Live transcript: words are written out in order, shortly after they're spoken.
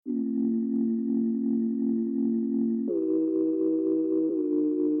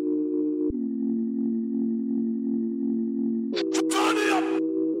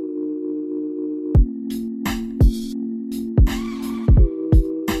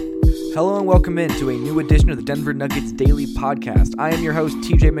Hello and welcome in to a new edition of the Denver Nuggets Daily Podcast. I am your host,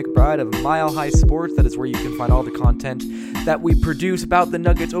 TJ McBride of Mile High Sports. That is where you can find all the content that we produce about the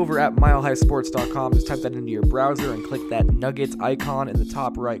Nuggets over at milehighsports.com. Just type that into your browser and click that Nuggets icon in the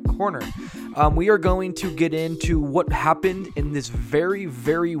top right corner. We are going to get into what happened in this very,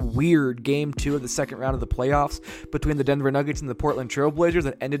 very weird Game 2 of the second round of the playoffs between the Denver Nuggets and the Portland Trailblazers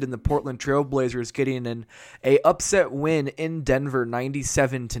that ended in the Portland Trailblazers getting an upset win in Denver,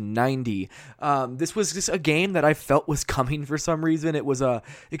 97-90. This was just a game that I felt was coming for some reason. It was a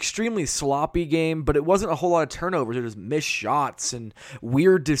extremely sloppy game, but it wasn't a whole lot of turnovers. It was missed shots and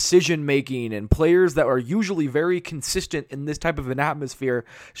weird decision making and players that are usually very consistent in this type of an atmosphere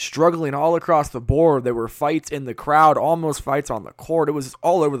struggling all across the board. There were fights in the crowd, almost fights on the court. It was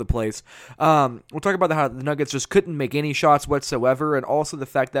all over the place. We'll talk about how the Nuggets just couldn't make any shots whatsoever, and also the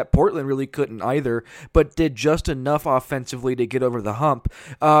fact that Portland really couldn't either, but did just enough offensively to get over the hump.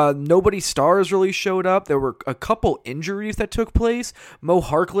 Nobody stars really showed up. There were a couple injuries that took place. Mo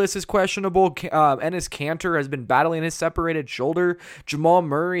Harkless is questionable. Enes Kanter has been battling his separated shoulder. Jamal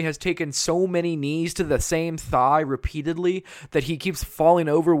Murray has taken so many knees to the same thigh repeatedly that he keeps falling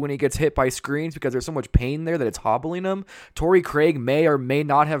over when he gets hit by screens because there's so much pain there that it's hobbling him. Torrey Craig may or may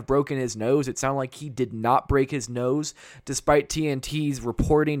not have broken his nose. It sounded like he did not break his nose despite TNT's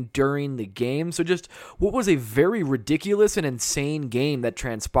reporting during the game. So just what was a very ridiculous and insane game that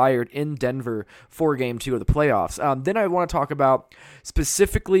transpired in Denver for Game 2 of the playoffs. Then I want to talk about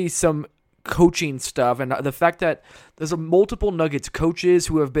specifically some coaching stuff and the fact that there's multiple Nuggets coaches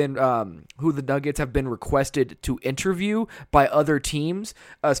who have been who the Nuggets have been requested to interview by other teams,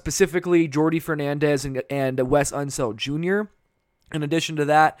 specifically Jordi Fernandez and Wes Unseld Jr. In addition to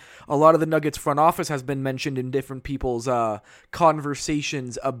that, a lot of the Nuggets front office has been mentioned in different people's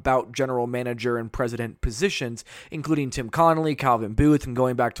conversations about general manager and president positions, including Tim Connolly, Calvin Booth, and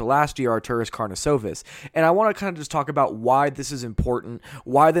going back to last year, Arturas Karnisovas. And I want to kind of just talk about why this is important,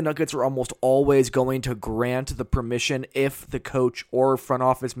 why the Nuggets are almost always going to grant the permission if the coach or front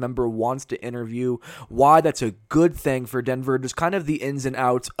office member wants to interview, why that's a good thing for Denver, just kind of the ins and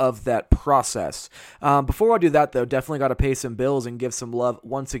outs of that process. Before I do that, though, definitely got to pay some bills and give some love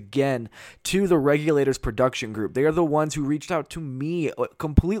once again to the Regulators production group. They are the ones who reached out to me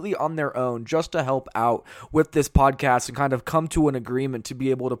completely on their own just to help out with this podcast and kind of come to an agreement to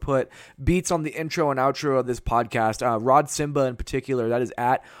be able to put beats on the intro and outro of this podcast. Rod Simba in particular, that is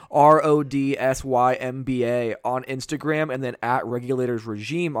at RODSYMBA on Instagram, and then at Regulators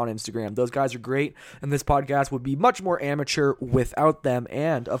Regime on Instagram. Those guys are great, and this podcast would be much more amateur without them.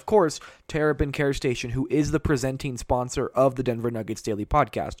 And of course, Terrapin Care Station, who is the presenting sponsor of the Denver Nuggets Daily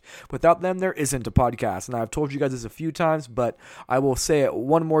Podcast. Without them, there isn't a podcast. And I've told you guys this a few times, but I will say it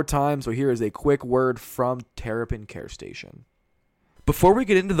one more time. So here is a quick word from Terrapin Care Station. Before we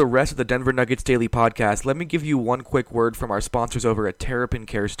get into the rest of the Denver Nuggets Daily Podcast, let me give you one quick word from our sponsors over at Terrapin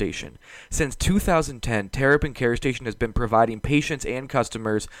Care Station. Since 2010, Terrapin Care Station has been providing patients and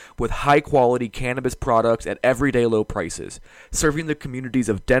customers with high-quality cannabis products at everyday low prices. Serving the communities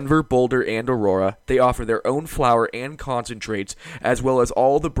of Denver, Boulder, and Aurora, they offer their own flower and concentrates, as well as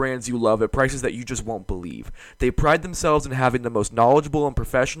all the brands you love at prices that you just won't believe. They pride themselves in having the most knowledgeable and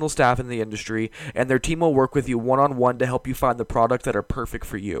professional staff in the industry, and their team will work with you one-on-one to help you find the products that are perfect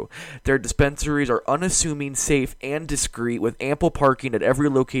for you. Their dispensaries are unassuming, safe, and discreet with ample parking at every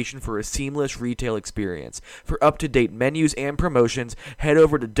location for a seamless retail experience. For up-to-date menus and promotions, head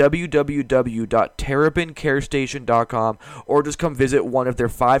over to www.terrapincarestation.com or just come visit one of their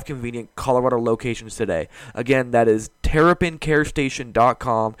 5 convenient Colorado locations today. Again, that is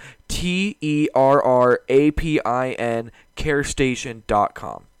terrapincarestation.com, TERRAPIN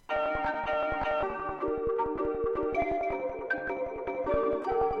carestation.com.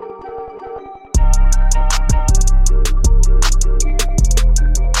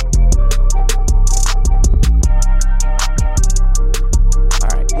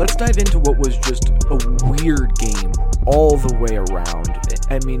 Let's dive into what was just a weird game all the way around.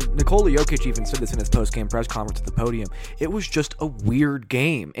 I mean, Nikola Jokic even said this in his post-game press conference at the podium. It was just a weird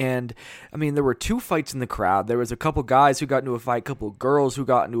game. And, I mean, there were 2 fights in the crowd. There was a couple guys who got into a fight, a couple girls who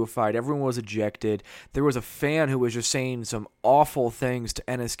got into a fight. Everyone was ejected. There was a fan who was just saying some awful things to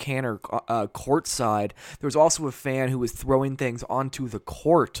Enes Kanter courtside. There was also a fan who was throwing things onto the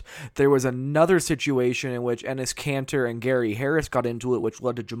court. There was another situation in which Enes Kanter and Gary Harris got into it, which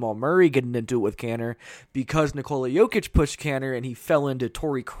led to Jamal Murray getting into it with Kanter because Nikola Jokic pushed Kanter and he fell into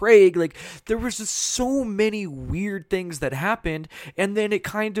Torrey Craig. Like, there was just so many weird things that happened, and then it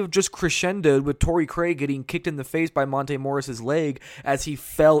kind of just crescendoed with Torrey Craig getting kicked in the face by Monte Morris's leg as he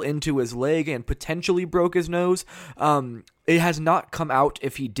fell into his leg and potentially broke his nose. It has not come out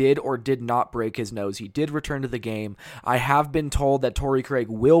if he did or did not break his nose. He did return to the game. I have been told that Torrey Craig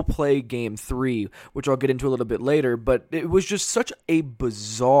will play Game 3, which I'll get into a little bit later, but it was just such a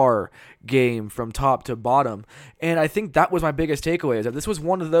bizarre game from top to bottom. And I think that was my biggest takeaway, is that this was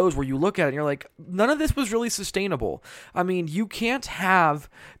one of those where you look at it and you're like, none of this was really sustainable. I mean, you can't have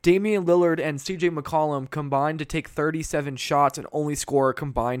Damian Lillard and CJ McCollum combined to take 37 shots and only score a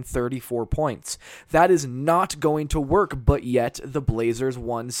combined 34 points. That is not going to work, but yet the Blazers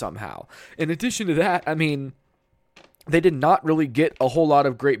won somehow. In addition to that, I mean, they did not really get a whole lot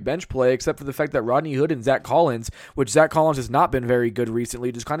of great bench play, except for the fact that Rodney Hood and Zach Collins, which Zach Collins has not been very good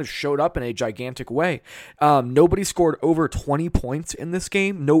recently, just kind of showed up in a gigantic way. Nobody scored over 20 points in this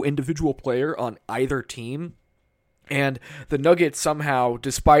game. No individual player on either team. And the Nuggets somehow,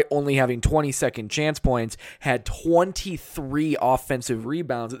 despite only having 20 second chance points, had 23 offensive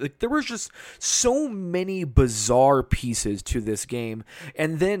rebounds. There was just so many bizarre pieces to this game.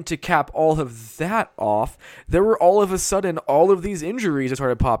 And then to cap all of that off, there were all of a sudden all of these injuries that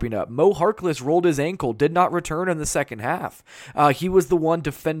started popping up. Mo Harkless rolled his ankle, did not return in the second half. He was the one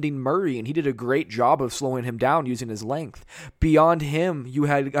defending Murray, and he did a great job of slowing him down using his length. Beyond him, you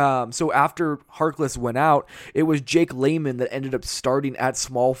had, so after Harkless went out, it was Jake Layman that ended up starting at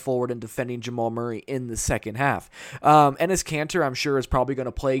small forward and defending Jamal Murray in the second half. Enes Kanter, I'm sure, is probably going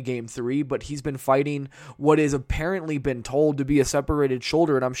to play Game 3, but he's been fighting what is apparently been told to be a separated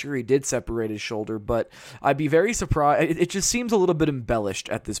shoulder, and I'm sure he did separate his shoulder, but I'd be very surprised. It just seems a little bit embellished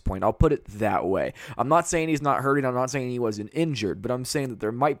at this point. I'll put it that way. I'm not saying he's not hurting. I'm not saying he wasn't injured, but I'm saying that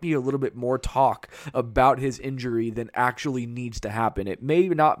there might be a little bit more talk about his injury than actually needs to happen. It may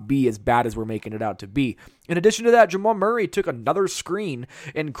not be as bad as we're making it out to be. In addition to that, Jamal Murray took another screen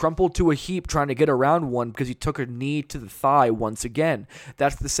and crumpled to a heap trying to get around one because he took a knee to the thigh once again.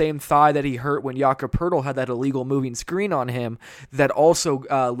 That's the same thigh that he hurt when Jakob Poeltl had that illegal moving screen on him that also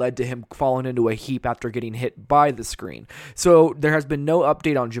led to him falling into a heap after getting hit by the screen. So there has been no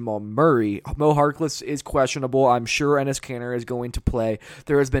update on Jamal Murray. Mo Harkless is questionable. I'm sure Enes Kanter is going to play.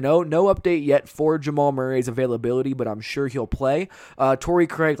 There has been no update yet for Jamal Murray's availability, but I'm sure he'll play. Torrey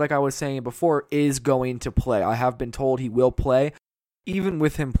Craig, like I was saying before, is going to play. I have been told he will play. Even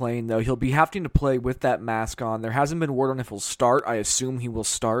with him playing, though, he'll be having to play with that mask on. There hasn't been word on if he'll start. I assume he will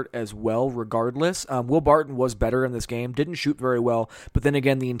start as well, regardless. Will Barton was better in this game. Didn't shoot very well, but then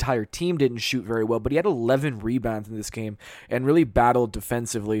again, the entire team didn't shoot very well. But he had 11 rebounds in this game and really battled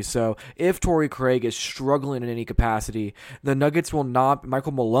defensively. So if Torrey Craig is struggling in any capacity, the Nuggets will not,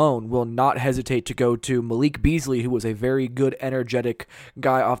 Michael Malone will not hesitate to go to Malik Beasley, who was a very good, energetic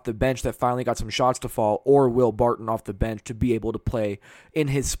guy off the bench that finally got some shots to fall, or Will Barton off the bench to be able to play in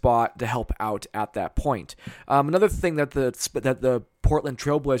his spot to help out at that point. Another thing that the Portland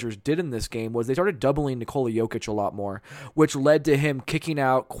Trailblazers did in this game was they started doubling Nikola Jokic a lot more, which led to him kicking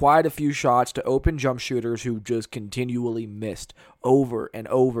out quite a few shots to open jump shooters who just continually missed over and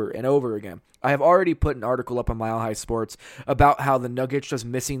over and over again. I have already put an article up on Mile High Sports about how the Nuggets just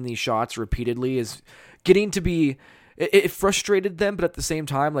missing these shots repeatedly is getting to be... It frustrated them, but at the same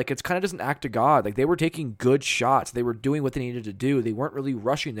time, like, it's kind of just an act of God. Like, they were taking good shots. They were doing what they needed to do. They weren't really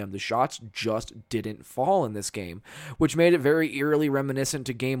rushing them. The shots just didn't fall in this game, which made it very eerily reminiscent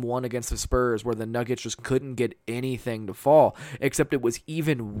to Game 1 against the Spurs, where the Nuggets just couldn't get anything to fall, except it was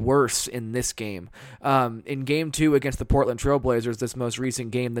even worse in this game. In Game 2 against the Portland Trailblazers, this most recent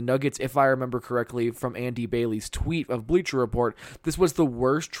game, the Nuggets, if I remember correctly from Andy Bailey's tweet of Bleacher Report, this was the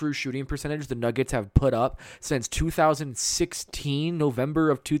worst true shooting percentage the Nuggets have put up since 2016, November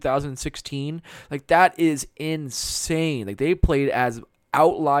of 2016. Like, that is insane. Like, they played as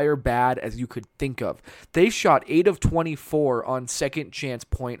outlier bad as you could think of. They shot 8 of 24 on second chance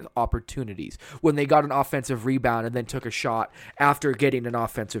point opportunities when they got an offensive rebound and then took a shot after getting an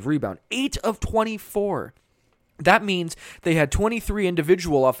offensive rebound. 8 of 24. That means they had 23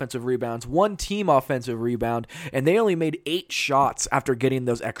 individual offensive rebounds, 1 team offensive rebound, and they only made 8 shots after getting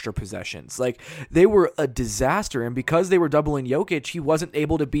those extra possessions. Like, they were a disaster, and because they were doubling Jokic, he wasn't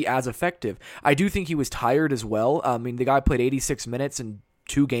able to be as effective. I do think he was tired as well. I mean, the guy played 86 minutes in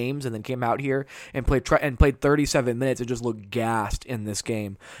 2 games and then came out here and played 37 minutes and just looked gassed in this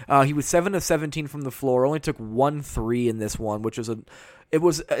game. He was 7 of 17 from the floor, only took 1 3 in this one, which is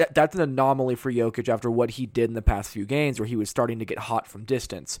that's an anomaly for Jokic after what he did in the past few games where he was starting to get hot from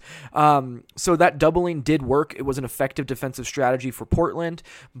distance. So that doubling did work. It was an effective defensive strategy for Portland,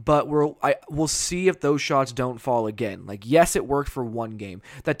 but we'll see if those shots don't fall again. Like, yes, it worked for one game.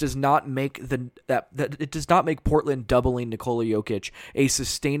 That does not make it does not make Portland doubling Nikola Jokic a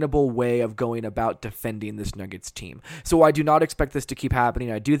sustainable way of going about defending this Nuggets team. So I do not expect this to keep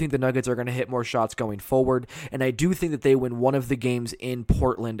happening. I do think the Nuggets are going to hit more shots going forward, and I do think that they win one of the games in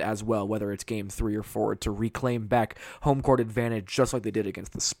Portland as well, whether it's game 3 or 4, to reclaim back home court advantage just like they did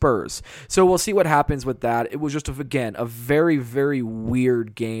against the Spurs. So we'll see what happens with that. It was just, again, a very, very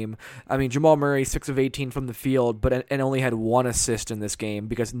weird game. I mean, Jamal Murray, 6 of 18 from the field, and only had 1 assist in this game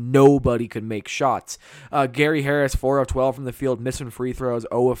because nobody could make shots. Gary Harris, 4 of 12 from the field, missing free throws,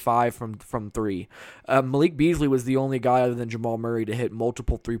 0 of 5 from 3. Malik Beasley was the only guy other than Jamal Murray to hit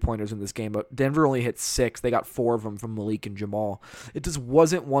multiple three-pointers in this game, but Denver only hit 6. They got 4 of them from Malik and Jamal. It just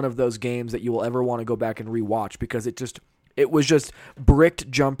wasn't one of those games that you will ever want to go back and rewatch because it was just bricked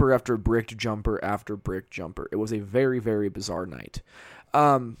jumper after bricked jumper after bricked jumper. It was a very, very bizarre night.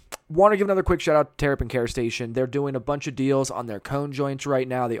 Want to give another quick shout out to Terrapin Care Station. They're doing a bunch of deals on their cone joints right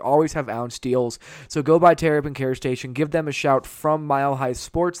now. They always have ounce deals. So go by Terrapin Care Station. Give them a shout from Mile High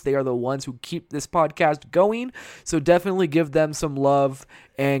Sports. They are the ones who keep this podcast going. So definitely give them some love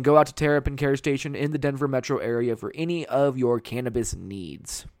and go out to Terrapin Care Station in the Denver metro area for any of your cannabis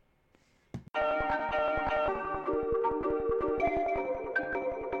needs.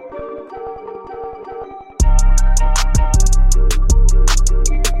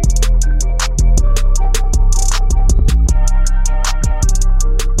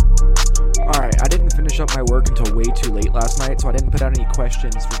 Up my work until way too late last night, so I didn't put out any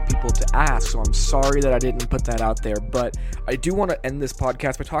questions for people to ask, so I'm sorry that I didn't put that out there, but I do want to end this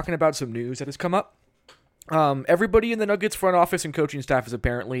podcast by talking about some news that has come up. Everybody in the Nuggets front office and coaching staff is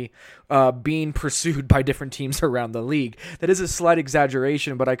apparently being pursued by different teams around the league. That is a slight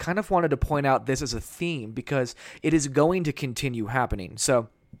exaggeration, but I kind of wanted to point out this as a theme because it is going to continue happening. So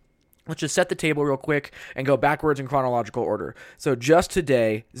let's just set the table real quick and go backwards in chronological order. So just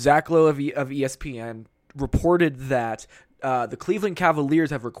today, Zach Lowe of ESPN reported that the Cleveland Cavaliers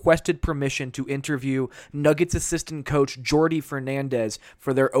have requested permission to interview Nuggets assistant coach Jordi Fernandez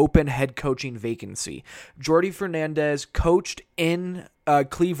for their open head coaching vacancy. Jordi Fernandez coached in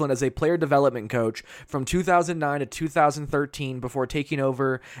Cleveland as a player development coach from 2009 to 2013 before taking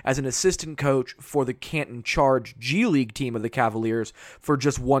over as an assistant coach for the Canton Charge G League team of the Cavaliers for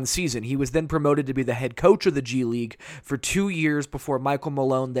just 1 season. He was then promoted to be the head coach of the G League for 2 years before Michael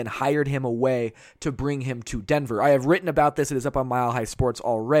Malone then hired him away to bring him to Denver. I have written about this. It is up on Mile High Sports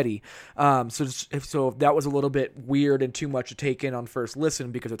already. So if that was a little bit weird and too much to take in on first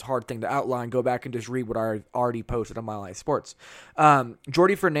listen because it's a hard thing to outline, go back and just read what I already posted on Mile High Sports.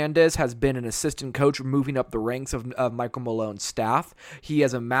 Jordi Fernandez has been an assistant coach moving up the ranks of Michael Malone's staff. He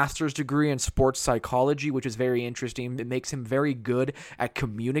has a master's degree in sports psychology, which is very interesting. It makes him very good at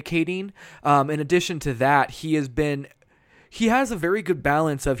communicating. In addition to that, he has a very good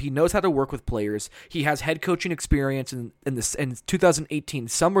balance of he knows how to work with players. He has head coaching experience in 2018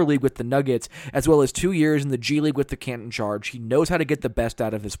 Summer League with the Nuggets, as well as 2 years in the G League with the Canton Charge. He knows how to get the best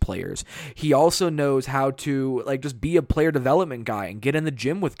out of his players. He also knows how to just be a player development guy and get in the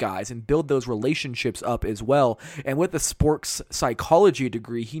gym with guys and build those relationships up as well. And with a sports psychology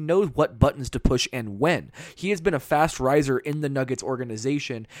degree, he knows what buttons to push and when. He has been a fast riser in the Nuggets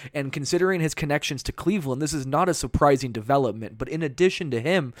organization, and considering his connections to Cleveland, this is not a surprising development. But in addition to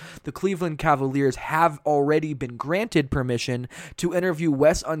him, the Cleveland Cavaliers have already been granted permission to interview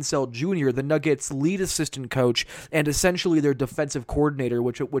Wes Unseld Jr., the Nuggets' lead assistant coach and essentially their defensive coordinator,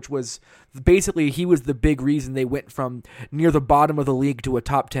 which was basically he was the big reason they went from near the bottom of the league to a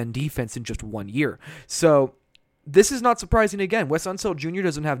top 10 defense in just 1 year. So this is not surprising again. Wes Unseld Jr.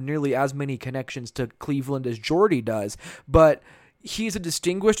 doesn't have nearly as many connections to Cleveland as Jordi does, but he's a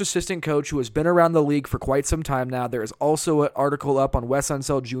distinguished assistant coach who has been around the league for quite some time now. There is also an article up on Wes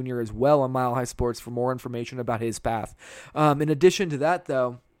Unseld Jr. as well on Mile High Sports for more information about his path. In addition to that,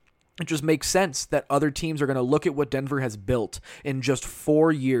 though, it just makes sense that other teams are going to look at what Denver has built in just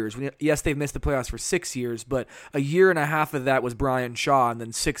 4 years. Yes, they've missed the playoffs for 6 years, but a year and a half of that was Brian Shaw, and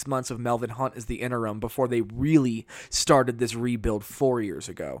then 6 months of Melvin Hunt as the interim before they really started this rebuild 4 years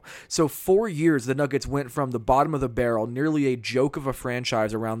ago. So 4 years, the Nuggets went from the bottom of the barrel, nearly a joke of a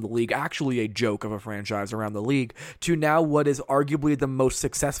franchise around the league, actually a joke of a franchise around the league, to now what is arguably the most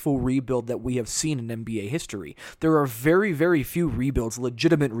successful rebuild that we have seen in NBA history. There are very, very few rebuilds,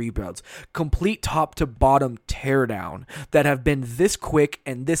 legitimate rebuilds, rebuilds, complete top to bottom teardown that have been this quick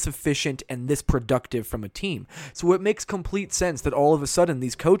and this efficient and this productive from a team. So it makes complete sense that all of a sudden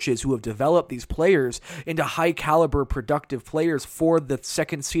these coaches who have developed these players into high caliber productive players for the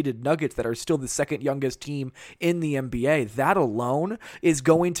second seeded Nuggets that are still the second youngest team in the NBA, that alone is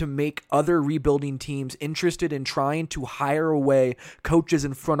going to make other rebuilding teams interested in trying to hire away coaches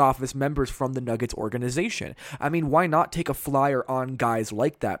and front office members from the Nuggets organization. I mean, why not take a flyer on guys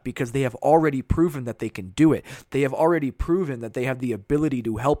like that? Because they have already proven that they can do it. They have already proven that they have the ability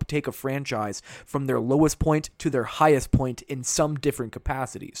to help take a franchise from their lowest point to their highest point in some different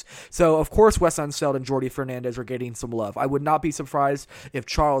capacities. So, of course, Wes Unseld and Jordi Fernandez are getting some love. I would not be surprised if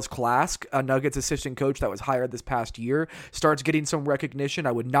Charles Klask, a Nuggets assistant coach that was hired this past year, starts getting some recognition.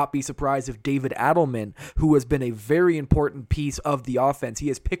 I would not be surprised if David Adelman, who has been a very important piece of the offense, he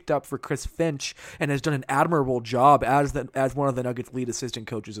has picked up for Chris Finch and has done an admirable job as one of the Nuggets lead assistant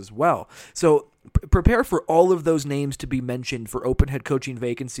coaches as well. So prepare for all of those names to be mentioned for open head coaching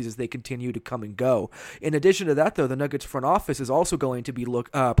vacancies as they continue to come and go. In addition to that, though, the Nuggets front office is also going to be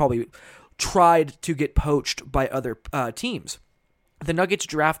probably tried to get poached by other teams. The Nuggets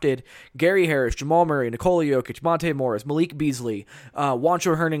drafted Gary Harris, Jamal Murray, Nikola Jokic, Monte Morris, Malik Beasley,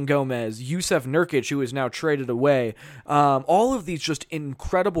 Juancho Hernan-Gomez, Yusef Nurkic, who is now traded away. All of these just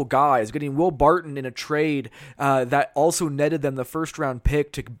incredible guys, getting Will Barton in a trade that also netted them the first-round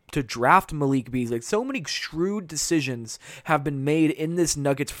pick to draft Malik Beasley. So many shrewd decisions have been made in this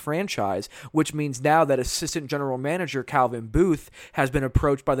Nuggets franchise, which means now that assistant general manager Calvin Booth has been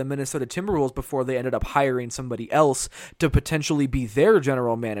approached by the Minnesota Timberwolves before they ended up hiring somebody else to potentially be their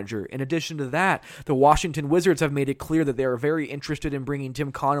general manager. In addition to that, the Washington Wizards have made it clear that they are very interested in bringing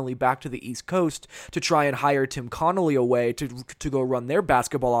Tim Connolly back to the East Coast to try and hire Tim Connolly away to go run their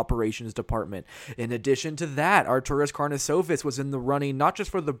basketball operations department. In addition to that, Arturas Karnisovas was in the running not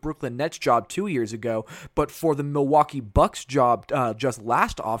just for the Brooklyn Nets job 2 years ago, but for the Milwaukee Bucks job just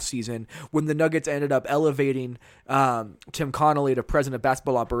last offseason when the Nuggets ended up elevating Tim Connolly to president of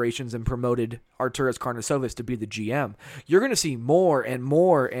basketball operations and promoted Arturas Karnisovas to be the GM. You're going to see more and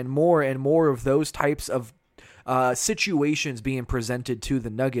more and more and more of those types of situations being presented to the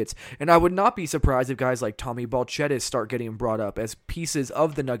Nuggets. And I would not be surprised if guys like Tommy Balcetis start getting brought up as pieces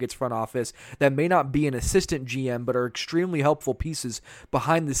of the Nuggets front office that may not be an assistant GM, but are extremely helpful pieces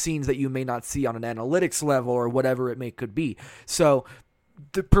behind the scenes that you may not see on an analytics level or whatever it could be. So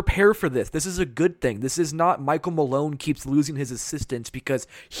to prepare for this. This is a good thing. This is not Michael Malone keeps losing his assistants because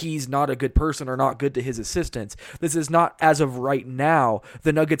he's not a good person or not good to his assistants. This is not, as of right now,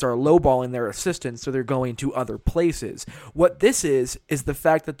 the Nuggets are lowballing their assistants, so they're going to other places. What this is the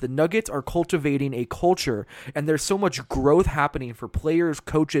fact that the Nuggets are cultivating a culture, and there's so much growth happening for players,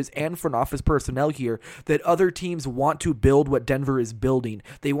 coaches, and front office personnel here that other teams want to build what Denver is building.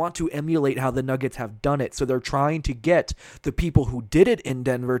 They want to emulate how the Nuggets have done it, so they're trying to get the people who did it in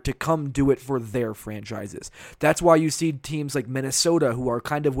Denver to come do it for their franchises. That's why you see teams like Minnesota who are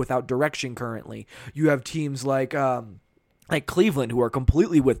kind of without direction currently. You have teams like Cleveland, who are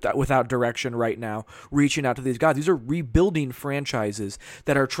completely without direction right now, reaching out to these guys. These are rebuilding franchises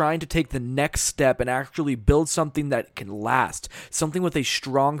that are trying to take the next step and actually build something that can last, something with a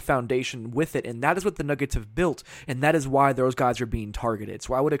strong foundation with it, and that is what the Nuggets have built, and that is why those guys are being targeted.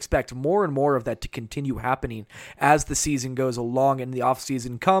 So I would expect more and more of that to continue happening as the season goes along and the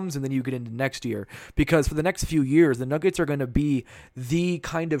offseason comes, and then you get into next year, because for the next few years, the Nuggets are going to be the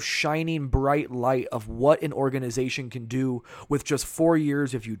kind of shining bright light of what an organization can do with just 4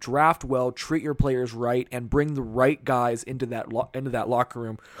 years if you draft well, treat your players right, and bring the right guys into that locker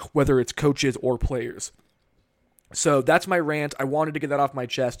room, whether it's coaches or players. So that's my rant. I wanted to get that off my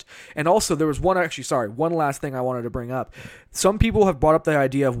chest. And also there was one last thing I wanted to bring up. Some people have brought up the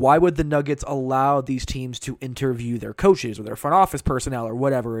idea of why would the Nuggets allow these teams to interview their coaches or their front office personnel or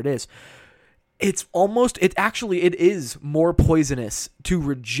whatever it is. It is more poisonous to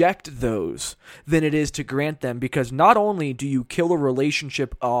reject those than it is to grant them, because not only do you kill a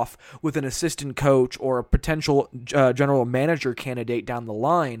relationship off with an assistant coach or a potential general manager candidate down the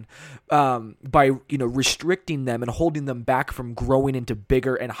line by restricting them and holding them back from growing into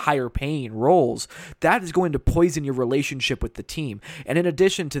bigger and higher paying roles, that is going to poison your relationship with the team. And in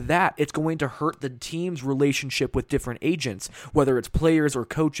addition to that, it's going to hurt the team's relationship with different agents, whether it's players or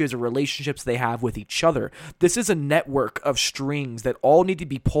coaches or relationships they have with each other. This is a network of strings that all need to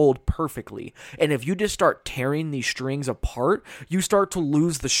be pulled perfectly. And if you just start tearing these strings apart, you start to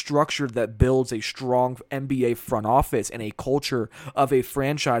lose the structure that builds a strong NBA front office and a culture of a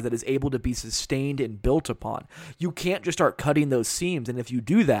franchise that is able to be sustained and built upon. You can't just start cutting those seams. And if you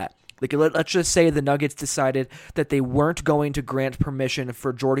do that, Like, let's just say the Nuggets decided that they weren't going to grant permission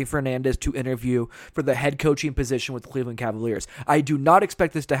for Jordi Fernandez to interview for the head coaching position with the Cleveland Cavaliers. I do not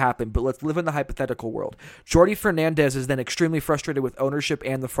expect this to happen, but let's live in the hypothetical world. Jordi Fernandez is then extremely frustrated with ownership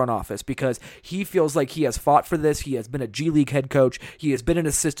and the front office because he feels like he has fought for this. He has been a G League head coach. He has been an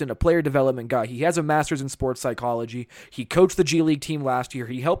assistant, a player development guy. He has a master's in sports psychology. He coached the G League team last year.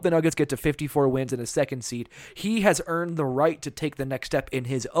 He helped the Nuggets get to 54 wins and a second seed. He has earned the right to take the next step in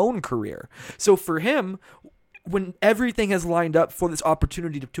his own career. So for him, when everything has lined up for this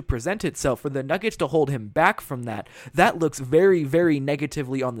opportunity to present itself, for the Nuggets to hold him back from that looks very, very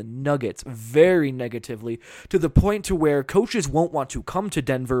negatively on the Nuggets, very negatively, to the point to where coaches won't want to come to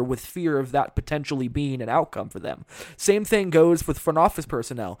Denver with fear of that potentially being an outcome for them. Same thing goes with front office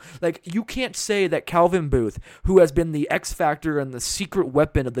personnel. Like, you can't say that Calvin Booth, who has been the X factor and the secret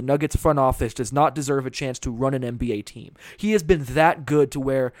weapon of the Nuggets front office, does not deserve a chance to run an NBA team. He has been that good to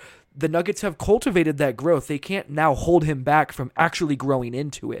where the Nuggets have cultivated that growth. They can't now hold him back from actually growing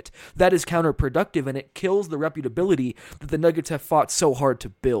into it. That is counterproductive, and it kills the reputability that the Nuggets have fought so hard to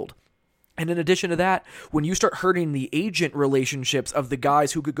build. And in addition to that, when you start hurting the agent relationships of the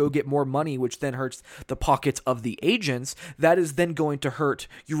guys who could go get more money, which then hurts the pockets of the agents, that is then going to hurt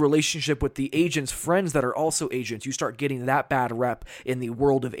your relationship with the agents' friends that are also agents. You start getting that bad rep in the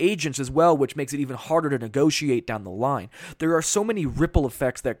world of agents as well, which makes it even harder to negotiate down the line. There are so many ripple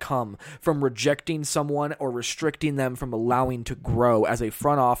effects that come from rejecting someone or restricting them from allowing to grow as a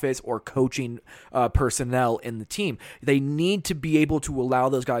front office or coaching personnel in the team. They need to be able to allow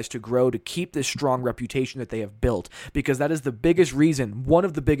those guys to grow, to keep this strong reputation that they have built, because that is the biggest reason, one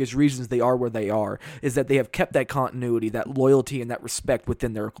of the biggest reasons they are where they are, is that they have kept that continuity, that loyalty, and that respect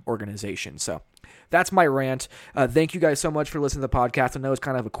within their organization. So that's my rant. Thank you guys so much for listening to the podcast. I know it's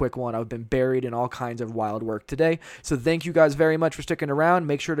kind of a quick one. I've been buried in all kinds of wild work today. So thank you guys very much for sticking around.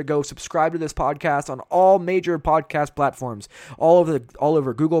 Make sure to go subscribe to this podcast on all major podcast platforms, all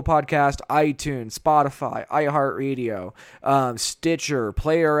over Google Podcast, iTunes, Spotify, iHeartRadio, Stitcher,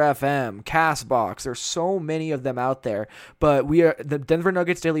 Player FM, CastBox. There's so many of them out there. But the Denver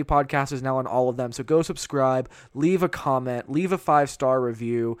Nuggets Daily Podcast is now on all of them. So go subscribe, leave a comment, leave a 5-star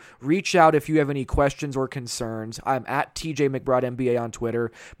review, reach out if you have any questions or concerns. I'm at TJ McBride NBA on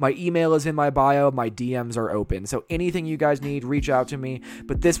Twitter. My email is in my bio. My DMs are open. So anything you guys need, reach out to me.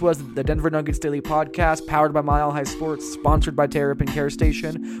 But this was the Denver Nuggets Daily Podcast, powered by Mile High Sports, sponsored by Terrapin Care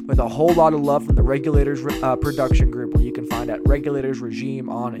Station, with a whole lot of love from the Regulators production group, where you can find at Regulators Regime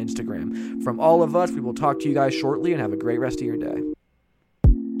on Instagram. From all of us, we will talk to you guys shortly, and have a great rest of your day.